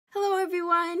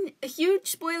Again, a huge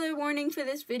spoiler warning for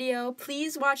this video.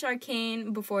 Please watch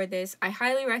Arcane before this. I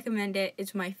highly recommend it.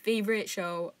 It's my favorite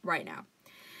show right now.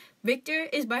 Viktor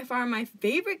is by far my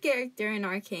favorite character in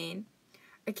Arcane.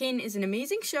 Arcane is an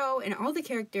amazing show, and all the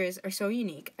characters are so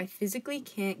unique. I physically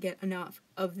can't get enough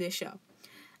of this show.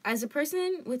 As a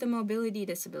person with a mobility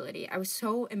disability, I was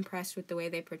so impressed with the way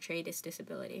they portrayed his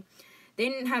disability. They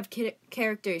didn't have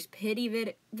characters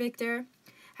pity Viktor.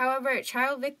 However,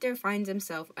 child Viktor finds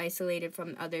himself isolated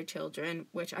from other children,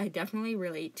 which I definitely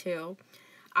relate to.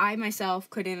 I myself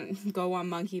couldn't go on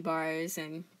monkey bars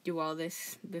and do all the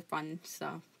fun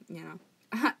stuff, you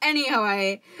know.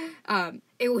 Anyway,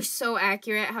 it was so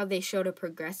accurate how they showed a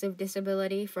progressive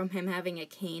disability from him having a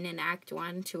cane in Act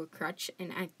 1 to a crutch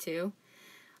in Act 2.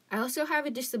 I also have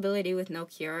a disability with no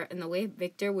cure, and the way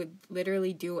Viktor would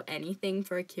literally do anything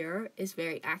for a cure is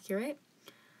very accurate.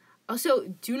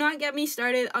 Also, do not get me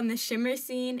started on the shimmer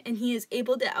scene, and he is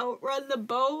able to outrun the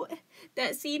boat.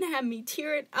 That scene had me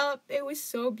tearing up. It was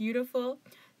so beautiful.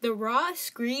 The raw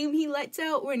scream he lets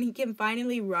out when he can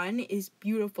finally run is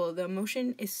beautiful. The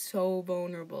emotion is so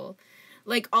vulnerable.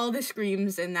 Like, all the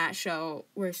screams in that show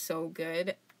were so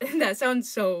good. That sounds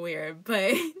so weird,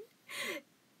 but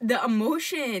the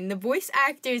emotion, the voice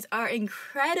actors are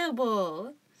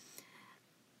incredible.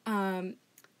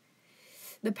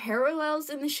 The parallels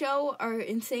in the show are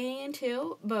insane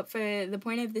too, but for the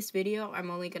point of this video, I'm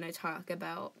only going to talk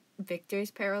about Viktor's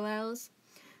parallels.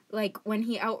 Like, when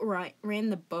he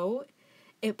outran the boat,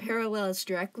 it parallels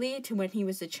directly to when he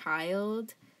was a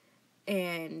child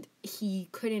and he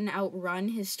couldn't outrun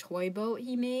his toy boat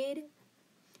he made,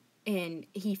 and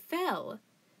he fell.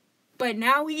 But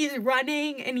now he's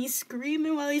running, and he's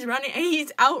screaming while he's running, and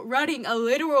he's outrunning a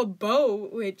literal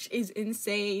boat, which is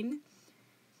insane.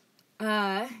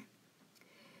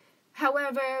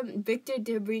 However, Viktor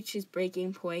did reach his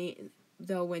breaking point,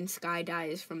 though, when Sky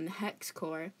dies from the Hex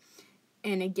Core.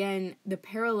 And again, the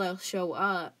parallels show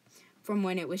up from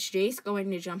when it was Jace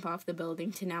going to jump off the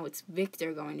building to now it's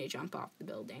Viktor going to jump off the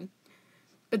building.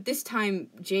 But this time,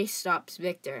 Jace stops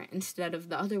Viktor instead of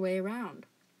the other way around.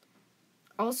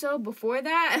 Also, before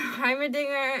that,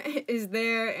 Heimerdinger is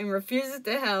there and refuses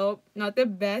to help. Not the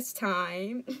best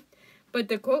time. But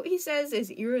the quote he says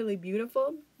is eerily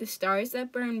beautiful. The stars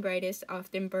that burn brightest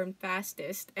often burn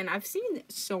fastest. And I've seen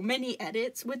so many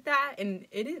edits with that, and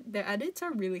the edits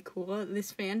are really cool.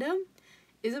 This fandom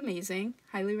is amazing.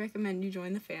 Highly recommend you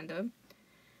join the fandom.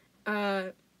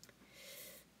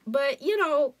 But, you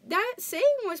know, that saying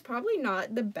was probably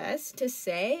not the best to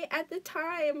say at the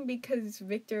time because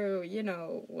Viktor, you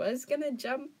know, was gonna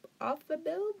jump off the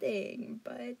building.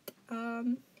 But,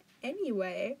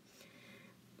 anyway,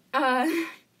 I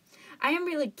am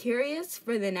really curious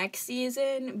for the next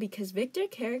season because Viktor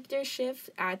character shift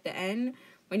at the end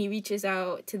when he reaches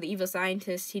out to the evil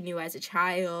scientist he knew as a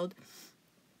child,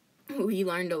 who he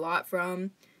learned a lot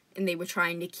from, and they were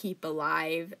trying to keep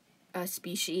alive a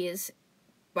species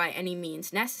by any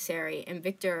means necessary, and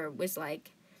Viktor was,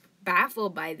 like,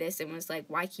 baffled by this and was like,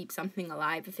 why keep something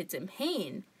alive if it's in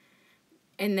pain?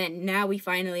 And then now he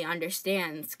finally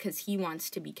understands because he wants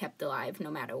to be kept alive no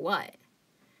matter what.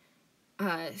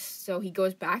 So he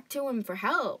goes back to him for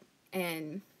help,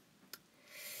 and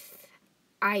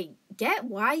I get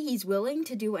why he's willing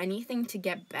to do anything to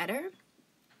get better.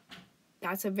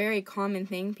 That's a very common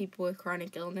thing. People with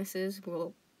chronic illnesses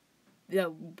they're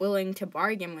willing to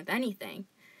bargain with anything.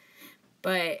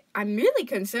 But I'm really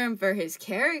concerned for his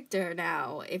character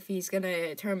now, if he's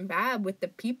gonna turn bad with the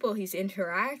people he's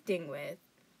interacting with.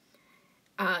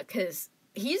 'Cause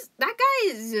that guy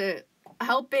is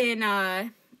helping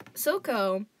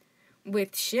Silco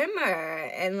with Shimmer,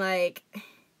 and, like,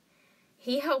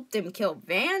 he helped him kill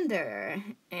Vander,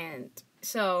 and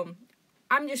so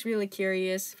I'm just really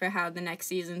curious for how the next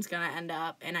season's gonna end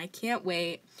up, and I can't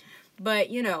wait. But,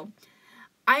 you know,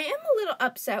 I am a little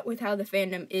upset with how the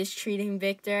fandom is treating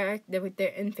Viktor, with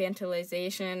their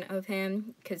infantilization of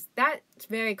him, because that's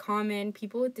very common.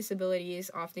 People with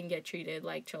disabilities often get treated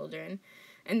like children,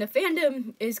 and the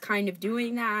fandom is kind of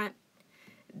doing that.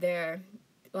 They're,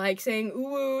 like, saying,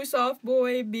 ooh, soft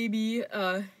boy, baby,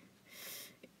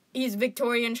 he's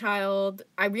Victorian child.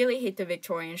 I really hate the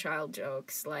Victorian child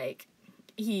jokes, like,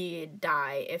 he'd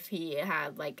die if he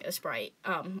had, like, a Sprite,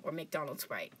 or McDonald's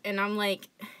Sprite, and I'm like,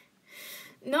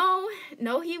 no,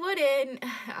 he wouldn't.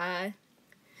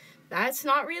 That's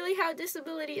not really how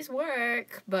disabilities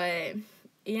work, but,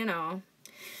 you know,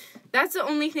 that's the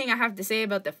only thing I have to say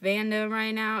about the fandom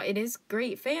right now. It is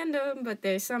great fandom, but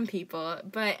there's some people.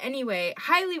 But anyway,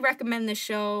 highly recommend the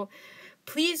show.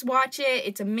 Please watch it.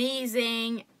 It's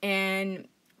amazing. And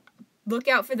look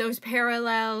out for those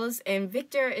parallels, and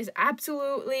Viktor is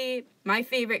absolutely my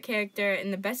favorite character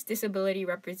and the best disability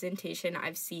representation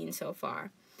I've seen so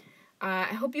far. I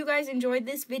hope you guys enjoyed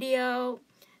this video.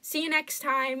 See you next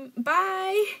time.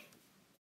 Bye!